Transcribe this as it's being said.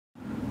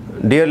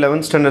Dear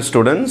 11th standard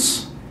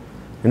students,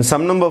 in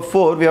sum number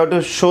 4, we have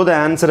to show the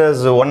answer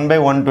as 1 by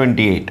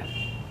 128.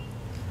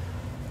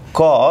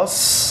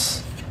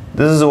 Cos,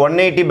 this is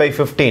 180 by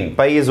 15.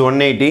 Pi is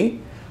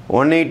 180.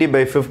 180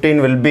 by 15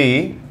 will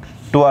be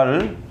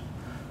 12.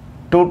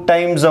 2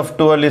 times of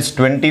 12 is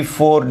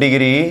 24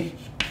 degree.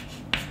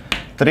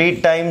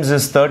 3 times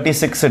is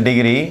 36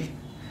 degree.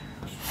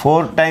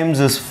 4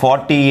 times is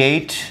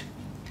 48.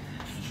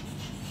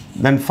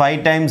 Then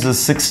 5 times is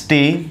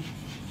 60.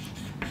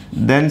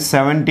 Then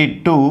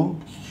 72,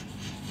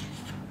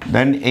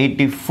 then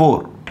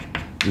 84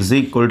 is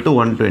equal to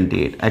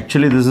 128.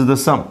 Actually, this is the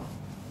sum.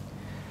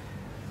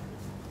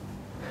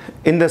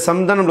 இந்த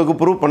some தான் நமக்கு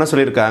prove பண்ண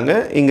சொல்லியிருக்காங்க.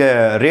 இங்கே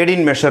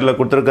radian மெஷரில்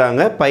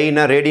கொடுத்துருக்காங்க.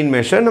 பைனா radian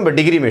measure, நம்ம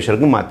degree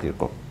மெஷருக்கு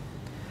மாற்றிருக்கோம்.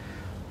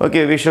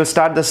 Okay, we shall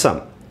start the sum.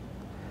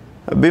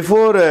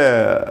 Before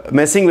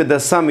messing with the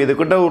sum,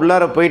 இதுக்கிட்ட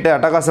உள்ளார போயிட்டு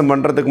அட்டகாசம்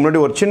பண்ணுறதுக்கு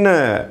முன்னாடி ஒரு சின்ன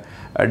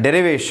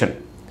டெரிவேஷன்,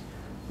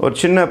 ஒரு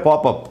சின்ன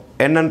பாப்அப்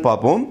என்னன்னு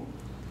பார்ப்போம்.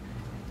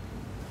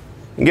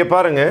 இங்கே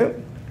பாருங்க,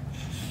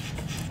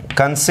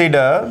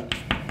 consider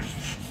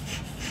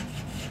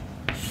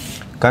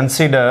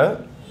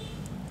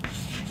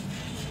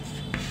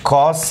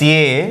cos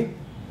A,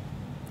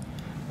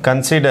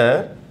 consider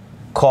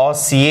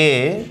cos A,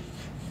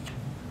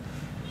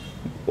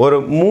 ஒரு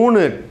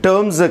 3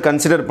 டேர்ம்ஸ்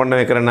கன்சிடர் பண்ண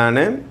வைக்கிறேன்.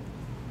 நான்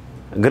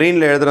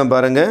கிரீனில் எழுதுகிறேன்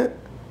பாருங்க.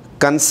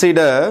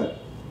 consider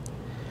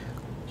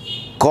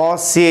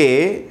cos A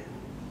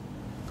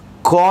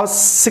cos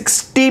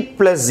 60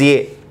 plus A.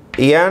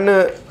 ஏன்னு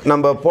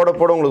நம்ம போட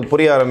உங்களுக்கு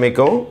புரிய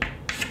ஆரம்பிக்கும்.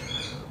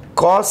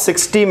 cos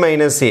 60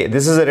 minus A,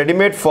 this is a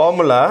ready-made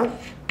formula.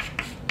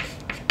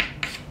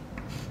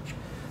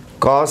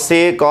 cos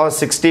A cos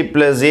 60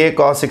 plus A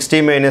cos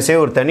 60 minus A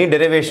ஒரு தனி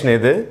டெரிவேஷன்.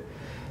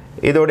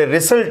 இதோட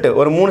ரிசல்ட்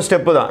ஒரு 3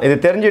 ஸ்டெப்பு தான். இது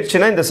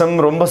தெரிஞ்சிடுச்சுன்னா இந்த சம்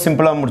ரொம்ப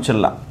சிம்பிளாக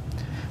முடிச்சிடலாம்.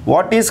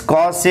 What is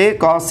cos A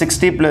cos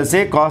 60 plus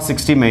A cos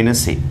 60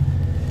 minus A?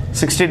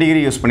 60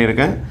 degree use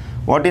பண்ணியிருக்கேன்.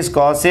 What is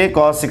cos A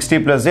cos 60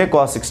 plus A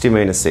cos 60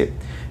 minus A?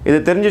 இது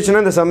தெரிஞ்சிச்சுன்னா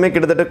இந்த சம்மை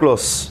கிட்டத்தட்ட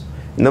க்ளோஸ்.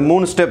 இந்த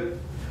 3 ஸ்டெப்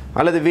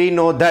அல்லது we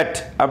know that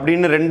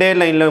அப்படின்னு ரெண்டே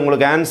லைனில்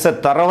உங்களுக்கு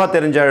ஆன்சர் தரவாக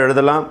தெரிஞ்சால்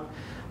எழுதலாம்,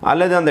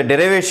 அல்லது அந்த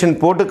டெரிவேஷன்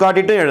போட்டு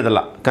காட்டிட்டும்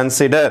எழுதலாம்.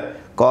 Consider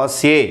cos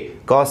A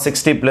cos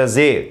 60 plus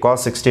A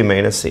cos 60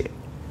 minus A.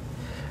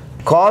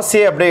 cos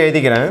A அப்படியே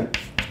எழுதிக்கிறேன்.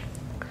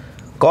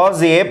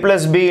 cos A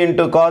plus B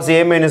into cos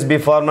A minus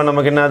B formula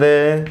நமக்கு என்னது?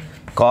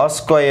 cos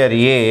square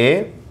A,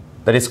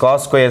 that is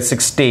cos square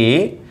 60,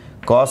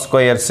 cos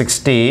square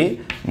 60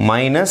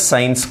 minus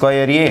sin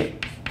square A.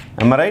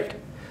 Am I right?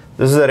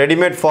 This is a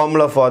ready-made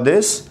formula for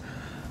this.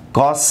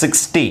 Cos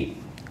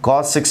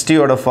 60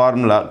 oda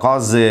formula,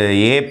 cos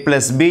A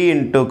plus B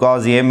into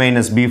cos A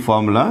minus B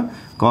formula.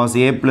 Cos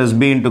A plus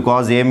B into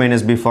cos A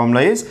minus B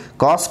formula is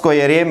cos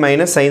square A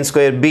minus sin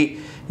square B.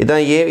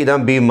 இதான் A,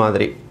 இதான் B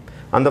மாதிரி.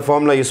 அந்த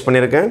formula use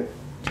பண்ணியிருக்கேன்.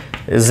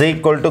 is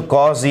equal to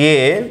cos A.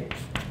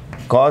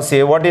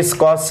 What is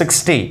cos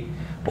 60?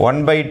 1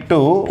 by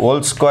 2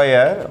 whole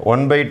square,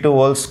 1 by 2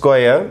 whole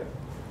square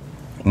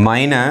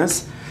minus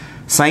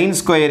sin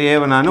square A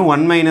நான்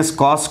 1 minus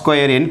cos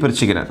square A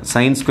பிரிச்சுக்கிறேன்.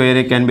 sin square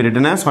A can be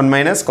written as 1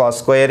 minus cos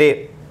square A.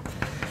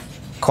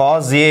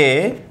 cos A,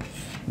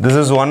 this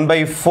is 1 by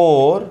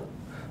 4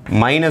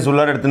 minus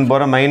உள்ளார எடுத்துன்னு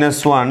போகிற minus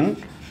 1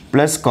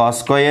 plus cos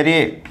square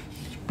A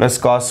plus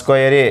cos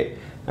square A.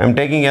 I am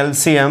taking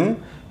LCM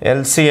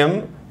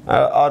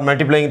or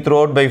multiplying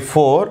throughout by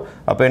 4.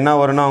 அப்போ என்ன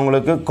வரும்னா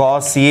உங்களுக்கு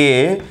cos A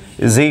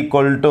is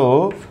equal to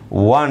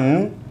 1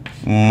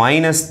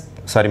 minus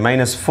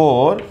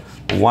 4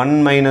 1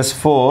 minus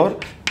 4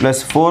 plus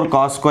 4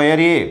 cos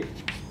square A,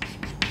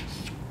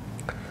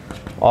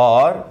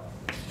 or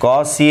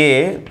cos A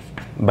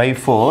by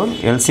 4,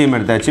 LCM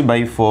எடுத்தாச்சு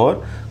by 4,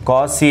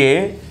 cos A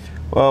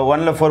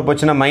 1ல 4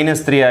 போச்சுன்னா minus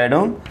 3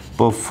 ஆகிடும்.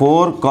 இப்போ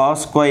 4 cos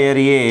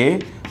square A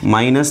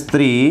minus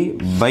 3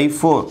 by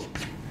 4.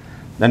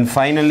 Then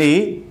finally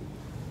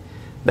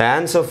the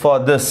answer for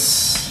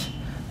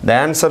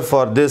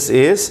this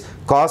is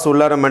cos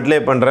உள்ளார multiply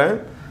பண்ணுறேன்.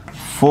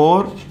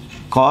 4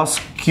 cos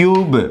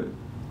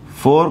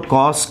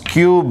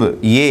cube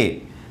A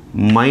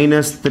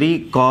minus 3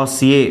 cos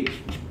A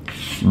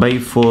by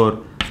 4.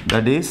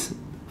 That is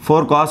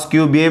 4 cos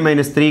cube A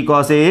minus 3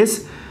 cos A is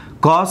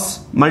cos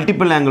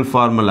multiple angle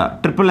formula,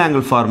 triple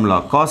angle formula,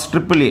 cos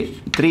triple A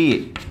 3A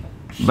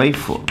by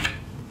 4.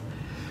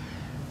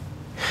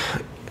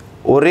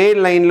 ஒரே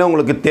லைனில்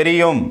உங்களுக்கு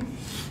தெரியும்.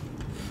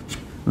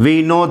 we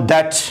know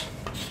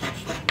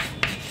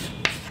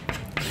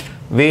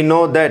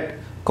that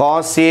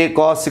cos A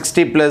cos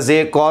 60 plus A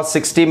cos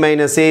 60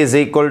 minus A is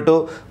equal to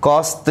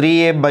cos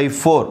 3A by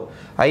 4.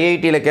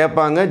 IITல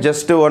கேட்பாங்க,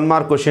 just 1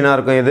 mark கொஸ்டினாக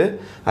இருக்கும் இது.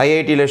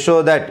 IITல show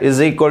that is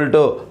equal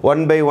to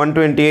 1 by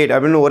 128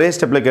 அப்படின்னு ஒரே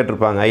ஸ்டெப்பில்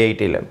கேட்டிருப்பாங்க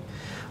IITல.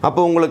 அப்போ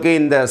உங்களுக்கு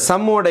இந்த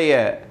சம்மோடைய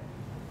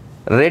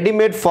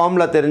ரெடிமேட்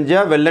ஃபார்முலா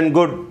தெரிஞ்சால் well and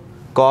good.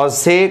 cos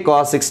A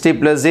cos 60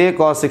 plus A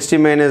cos 60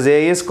 minus A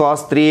is cos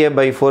 3A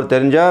by 4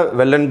 தெரிஞ்சால்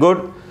well and good.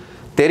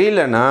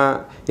 தெரியலனா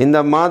இந்த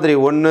மாதிரி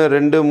 1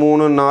 2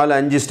 3 4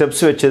 5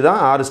 ஸ்டெப்ஸ் வச்சு தான்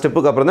 6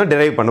 ஸ்டெப்புக்கு அப்புறம் தான்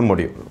டெரைவ் பண்ண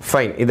முடியும்.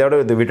 ஃபைன், இதோட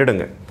இது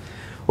விட்டுடுங்க.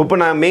 இப்போ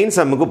நான் மெயின்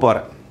சம்முக்கு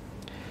போகிறேன்.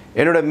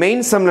 என்னோட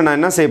மெயின் சம்மில் நான்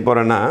என்ன செய்ய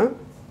போகிறேன்னா,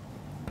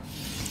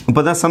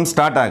 இப்போ தான் சம்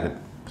ஸ்டார்ட் ஆகுது.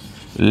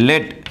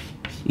 Let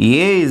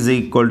a is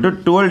equal to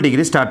 12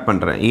 degree start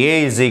பண்ணுறேன். a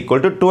is equal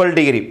to 12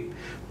 degree.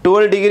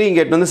 12 degree இங்கே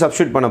எடுத்து வந்து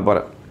சப்ஸ்டியூட் பண்ண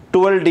போகிறேன்.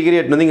 12 degree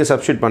எடுத்து வந்து இங்கே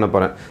சப்ஸ்டியூட் பண்ண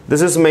போகிறேன்.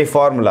 This is my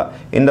formula.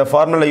 இந்த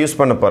ஃபார்முலா யூஸ்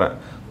பண்ண போகிறேன்.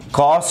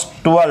 cos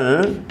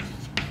 12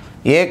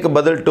 ஏக்கு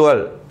பதில்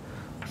 12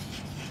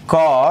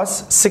 cos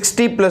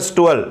 60 plus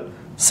 12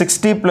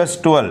 60 plus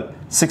 12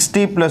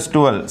 60 plus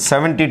 12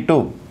 72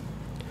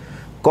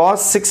 cos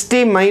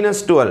 60 minus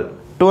 12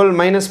 12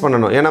 minus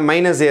பண்ணணும் ஏன்னா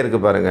மைனஸ் ஏ இருக்கு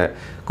பாருங்க.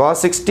 cos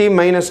 60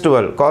 minus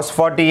 12 cos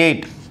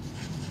 48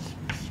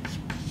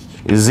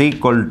 is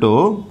equal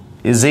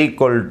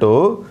to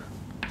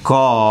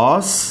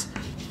cos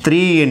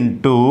 3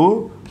 into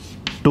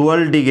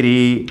 12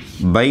 degree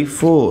by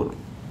 4.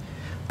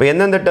 இப்போ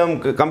எந்தெந்த டேர்ம்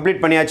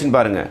கம்ப்ளீட் பண்ணியாச்சுன்னு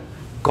பாருங்க.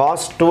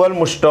 cos 12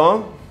 முடிச்சிட்டோம்,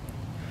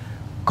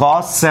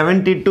 cos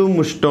 72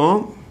 முடிச்சிட்டோம்,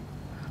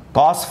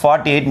 cos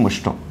 48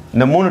 முடிச்சிட்டோம்.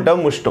 இந்த மூணு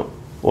டேர்ம் முடிச்சிட்டோம்.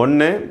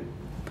 1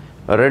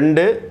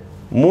 2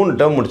 3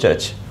 டேர்ம்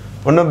முடிச்சாச்சு.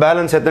 இன்னும்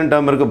பேலன்ஸ் எத்தனை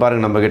டேர்ம் இருக்குது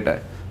பாருங்கள் நம்மக்கிட்ட.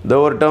 இந்த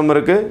ஒரு டேர்ம்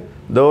இருக்குது,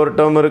 இந்த ஒரு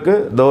டேர்ம்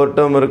இருக்குது, இந்த ஒரு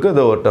டேர்ம் இருக்குது,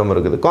 இந்த ஒரு டேர்ம்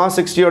இருக்குது. cos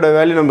 60யோட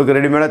வேல்யூ நமக்கு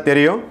ரெடிமேடாக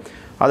தெரியும்.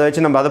 அதை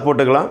வச்சு நம்ம அதை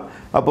போட்டுக்கலாம்.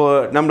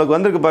 அப்போது நம்மளுக்கு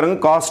வந்திருக்கு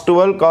பாருங்கள் cos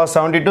 12 cos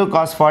 72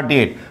 cos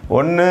 48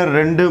 1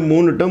 2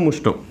 3 டேர்ம்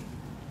முடிச்சிட்டோம்.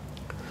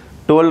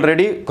 12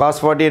 ready, cos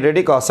 48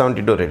 ready, cos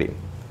 72 ready.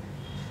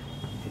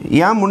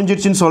 ஏன்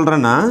முடிஞ்சிருச்சுன்னு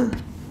சொல்கிறேன்னா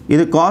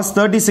இது cos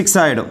 36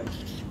 ஆகிடும்.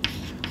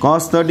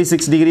 cos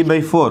 36 degree by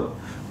 4.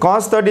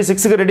 cos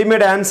 36க்கு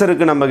readymade answer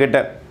இருக்குது நம்மக்கிட்ட.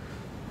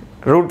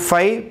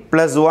 √5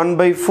 plus 1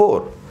 by 4.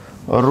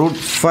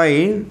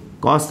 √5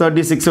 cos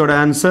 36ஓட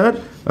answer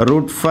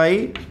 √5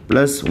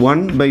 plus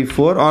 1 by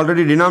 4.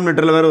 Already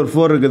டினாமினேட்டரில் வேறு ஒரு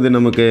 4 இருக்குது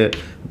நமக்கு.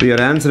 இப்போ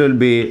your answer will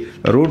be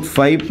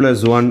 √5 plus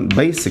 1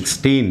 by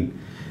 16.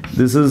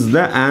 This is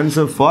the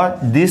answer for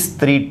these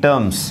 3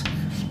 terms.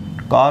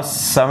 cos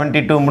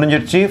 72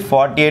 முடிஞ்சிருச்சு,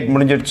 48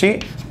 முடிஞ்சிருச்சு,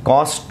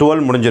 cos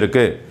 12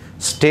 முடிஞ்சிருக்கு.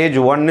 Stage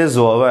 1 is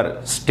over.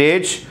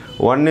 Stage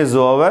 1 is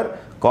over.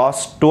 cos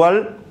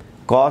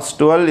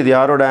 12 இது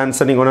யாரோட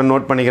ஆன்சர் நீங்கள் ஒன்று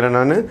நோட் பண்ணிக்கிறேன்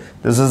நான்.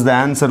 This is the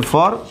answer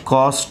for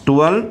cos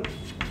 12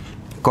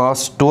 cos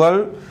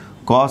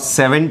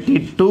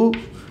 72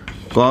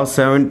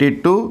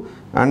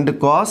 and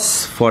cos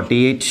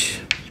 48.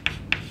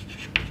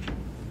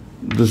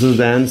 This is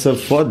the answer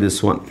for this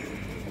one.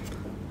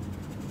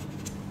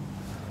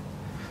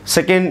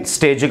 Second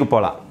ஸ்டேஜுக்கு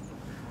போகலாம்.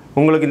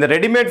 உங்களுக்கு இந்த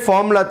ரெடிமேட்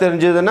ஃபார்முலா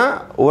தெரிஞ்சதுன்னா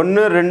 1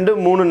 2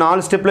 3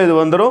 4 ஸ்டெப்பில் இது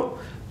வந்துடும்.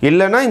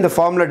 இல்லைனா இந்த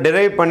ஃபார்முலா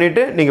டெரைவ்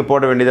பண்ணிவிட்டு நீங்கள்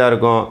போட வேண்டியதாக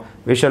இருக்கும்.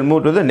 We shall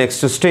move to the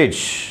next stage.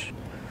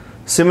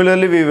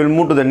 Similarly, we will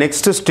move to the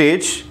next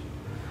stage.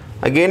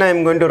 Again, I am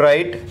going to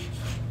write.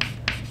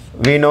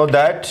 We know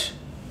that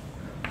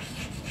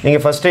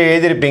நீங்கள் ஃபஸ்ட்டு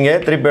எழுதியிருப்பீங்க,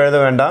 திருப்பி எழுத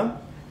வேண்டாம்.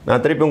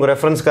 நான் திருப்பி உங்கள்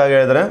ரெஃபரன்ஸ்க்காக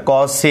எழுதுகிறேன்.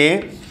 cos A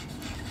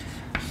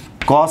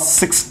cos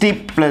 60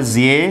 plus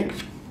A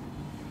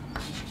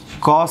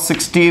cos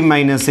 60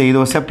 minus A இது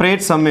ஒரு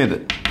செப்பரேட் சம் இது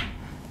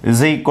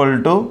is equal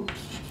to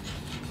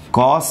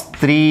cos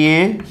 3A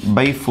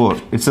by 4.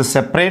 It's a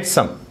separate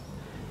sum.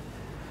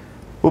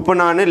 இப்போ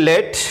நான்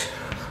let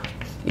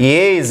A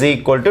is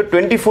equal to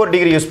 24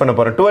 degree use பண்ண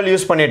போகிறேன். 12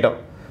 யூஸ் பண்ணிட்டோம்,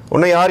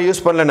 இன்னும் யார்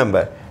யூஸ் பண்ணல, நம்ம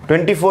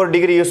 24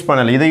 degree யூஸ்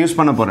பண்ணலை, இதை யூஸ்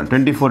பண்ண போகிறேன்.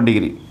 24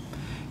 degree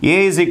A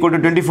is equal to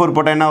 24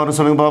 போட்டால் என்ன வரும்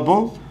சொல்லுங்கள்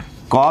பார்ப்போம்.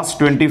 cos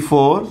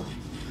 24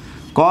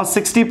 cos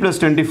 60 plus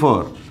 24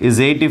 is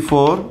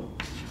 84.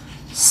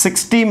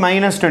 60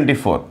 minus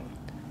 24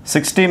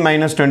 60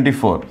 minus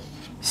 24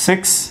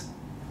 6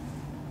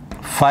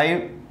 5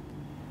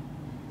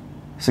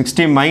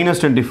 60 minus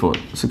 24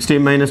 60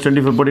 minus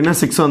 24 போட்டிங்கன்னா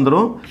 6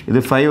 வந்துடும். இது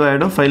 5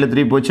 ஆகிடும். 5ல்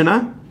 3 போச்சுன்னா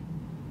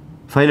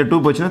 5ல் 2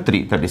 போச்சுன்னா 3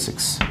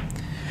 36.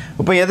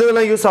 இப்போ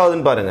எதுவெல்லாம் யூஸ்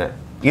ஆகுதுன்னு பாருங்கள்.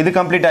 இது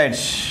கம்ப்ளீட்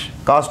ஆகிடுச்சு.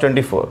 cos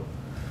 24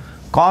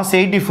 cos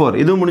 84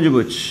 இதுவும் முடிஞ்சு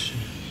போச்சு.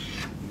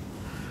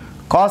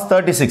 cos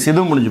 36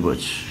 இதுவும் முடிஞ்சு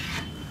போச்சு.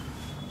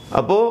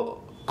 அப்போது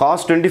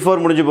cos 24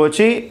 முடிஞ்சு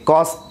போச்சு,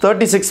 cos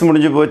 36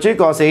 முடிஞ்சு போச்சு,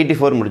 cos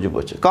 84 முடிஞ்சு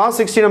போச்சு. cos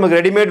 60 நமக்கு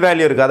ரெடிமேட்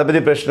வேல்யூ இருக்குது, அதை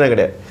பற்றி பிரச்சனை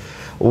கிடையாது.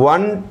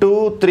 1 2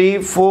 3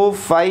 4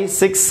 5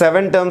 6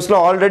 7 டேர்ம்ஸில்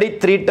ஆல்ரெடி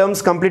 3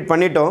 டேர்ம்ஸ் கம்ப்ளீட்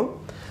பண்ணிட்டோம்.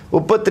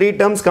 இப்போ 3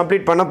 டேர்ம்ஸ்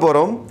கம்ப்ளீட் பண்ண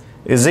போகிறோம்.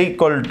 Is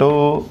equal to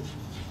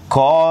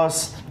cos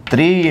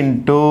 3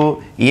 into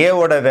A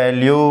ஓட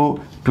value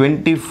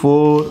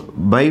 24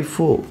 by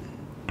 4,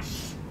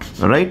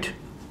 right,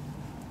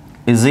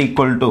 is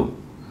equal to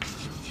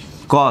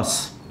cos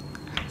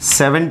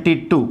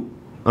 72,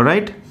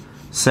 right,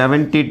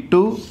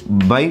 72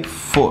 by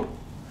 4.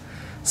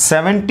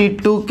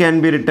 72 can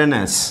be written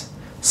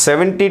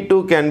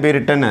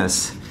as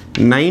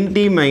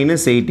 90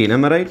 minus 18.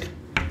 Am I right?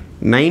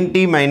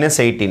 90 minus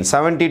 18.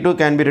 72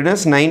 can be written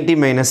as 90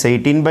 minus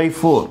 18 by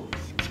 4.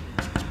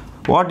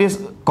 What is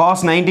cos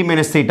 90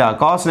 minus theta?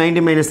 Cos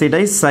 90 minus theta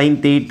is sin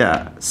theta.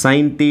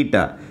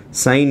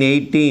 Sin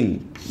 18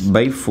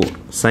 by 4.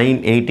 Sin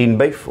 18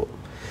 by 4.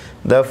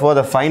 Therefore,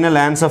 the final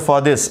answer for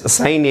this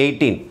sin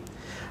 18.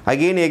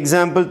 Again,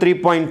 example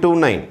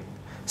 3.29.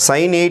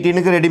 sin 18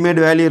 க்கு readymade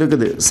value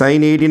இருக்குது.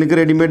 sin 18 க்கு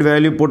readymade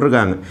value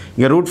போட்டிருக்காங்க.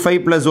 இங்கே √5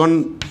 plus 1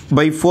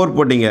 by 4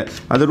 போட்டிங்க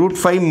அது root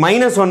 5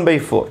 minus 1 by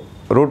 4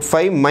 root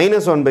 5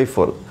 minus 1 by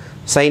 4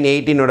 sin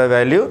 18 ஓட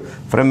value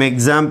from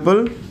example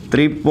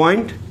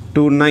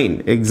 3.29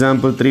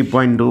 example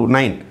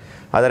 3.29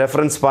 அதை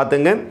reference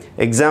பார்த்துங்க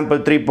example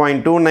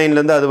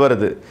 3.29லேருந்து அது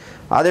வருது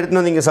அதை எடுத்து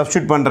வந்து இங்கே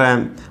சப்ஸ்டியூட்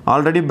பண்ணுறேன்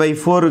ஆல்ரெடி by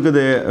 4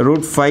 இருக்குது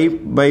root 5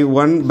 by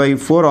 1 by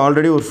 4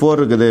 ஆல்ரெடி ஒரு 4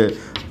 இருக்குது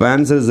இப்போ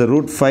answer is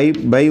root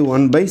 5 by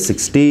 1 by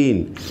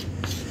 16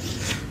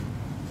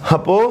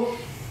 அப்போது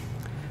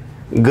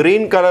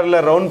green கலரில்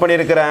ரவுண்ட்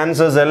பண்ணியிருக்கிற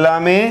ஆன்சர்ஸ்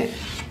எல்லாமே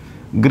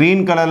green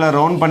கலரில்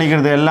ரவுண்ட்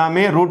பண்ணிக்கிறது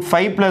எல்லாமே root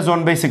 5 plus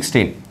 1 by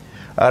 16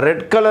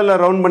 ரெட் கலரில்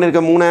ரவுண்ட்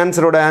பண்ணியிருக்க மூணு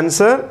ஆன்சரோட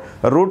answer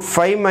root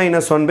 5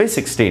 minus 1 by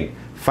 16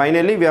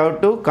 finally we have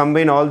to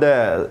combine all the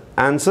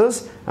answers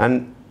and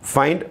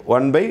find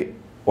 1 by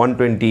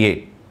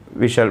 128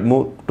 we shall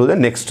move to the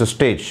next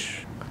stage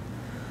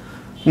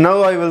now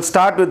I will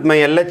start with my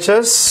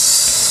LHS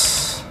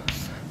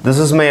this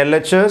is my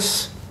LHS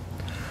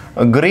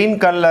green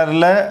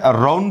கலரில்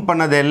round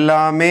பண்ணது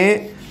எல்லாமே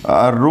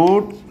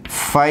root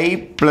 5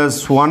 plus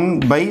 1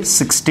 by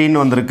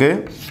 16 வந்திருக்கு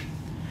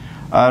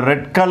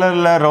red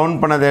கலரில் round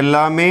பண்ணது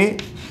எல்லாமே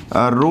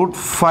root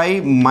 5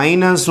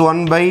 minus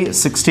 1 by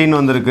 16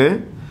 வந்திருக்கு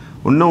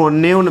இன்னும்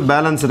ஒன்றே ஒன்று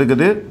பேலன்ஸ்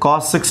இருக்குது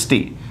cos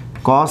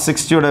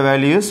 60 ஓட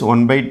value is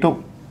 1 by 2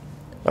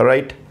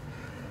 right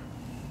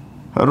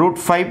root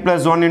 5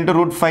 plus 1 into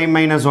root 5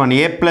 minus 1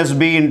 a plus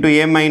b into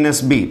a minus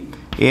b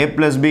a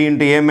plus b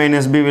into a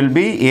minus b will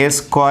be a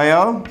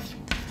square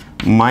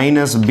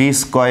minus b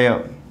square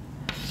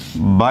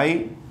by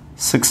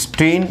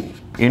 16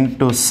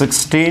 into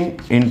 16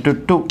 into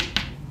 2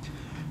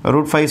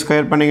 root 5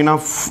 square பண்ணிங்கன்னா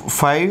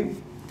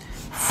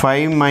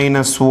 5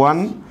 minus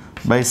 1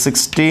 by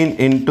 16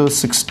 into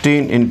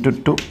 16 into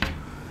 2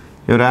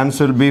 your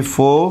answer will be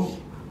 4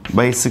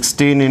 by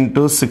 16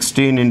 into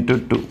 16 into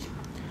 2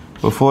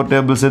 4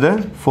 tables இது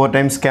 4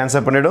 times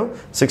cancel பண்ணிடும்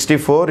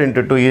 64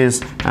 into 2 is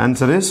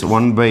answer is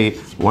 1 by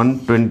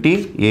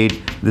 128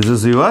 this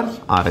is your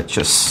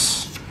RHS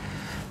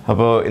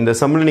அப்போ இந்த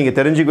சம்மில் நீங்கள்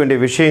தெரிஞ்சுக்க வேண்டிய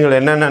விஷயங்கள்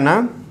என்னென்னா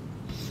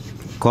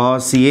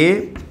cos A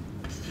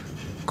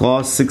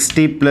cos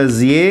 60 plus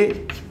A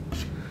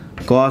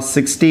cos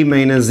 60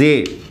 minus A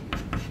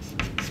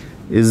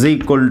is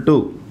equal to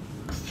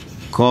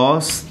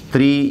cos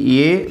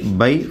 3A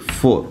by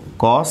 4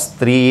 cos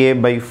 3A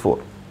by 4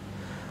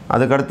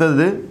 அதுக்கு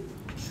அடுத்தது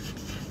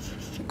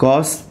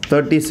cos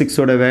 36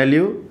 ஓட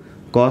வேல்யூ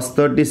cos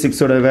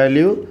 36 ஓட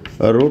value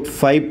root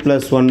 5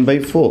 plus 1 by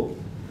 4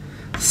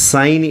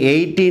 sin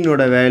 18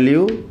 ஓட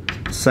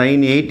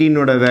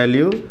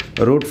வேல்யூ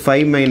root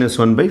 5 minus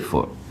 1 by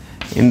 4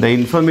 இந்த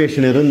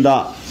இன்ஃபர்மேஷன்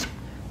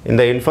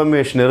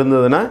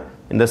இருந்ததுன்னா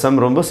இந்த சம்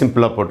ரொம்ப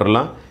சிம்பிளாக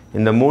போட்டுடலாம்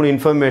இந்த மூணு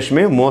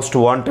இன்ஃபர்மேஷனுமே most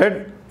wanted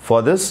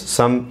for this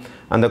some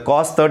அந்த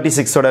cos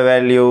 36 ஓட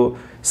வேல்யூ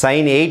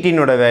sin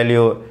 18 ஓட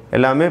வேல்யூ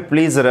எல்லாமே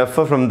please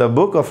refer from the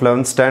book of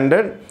 11th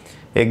standard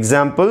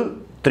example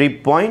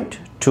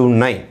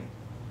 3.29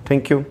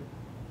 thank you